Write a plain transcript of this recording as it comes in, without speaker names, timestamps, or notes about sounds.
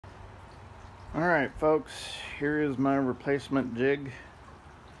Alright folks, here is my replacement jig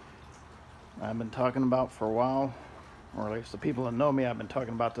I've been talking about for a while, or at least the people that know me, I've been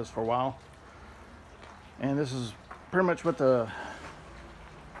talking about this for a while. And this is pretty much what the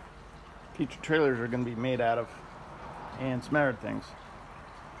future trailers are going to be made out of, and some other things.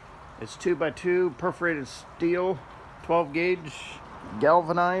 It's 2x2 perforated steel, 12 gauge,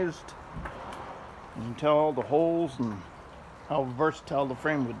 galvanized. You can tell all the holes and how versatile the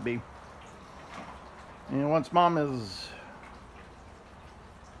frame would be. And once mom is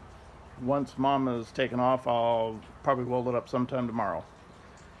taken off, I'll probably weld it up sometime tomorrow.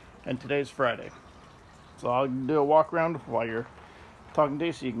 And today's Friday, so I'll do a walk around while you're talking to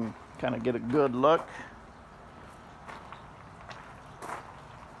you, so you can kind of get a good look.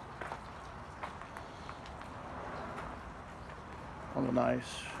 All the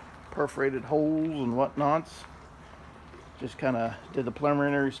nice perforated holes and whatnots. Just kind of did the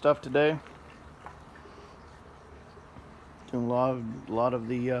preliminary stuff today. Doing a lot of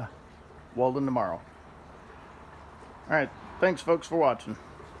the welding tomorrow. Alright, thanks folks for watching.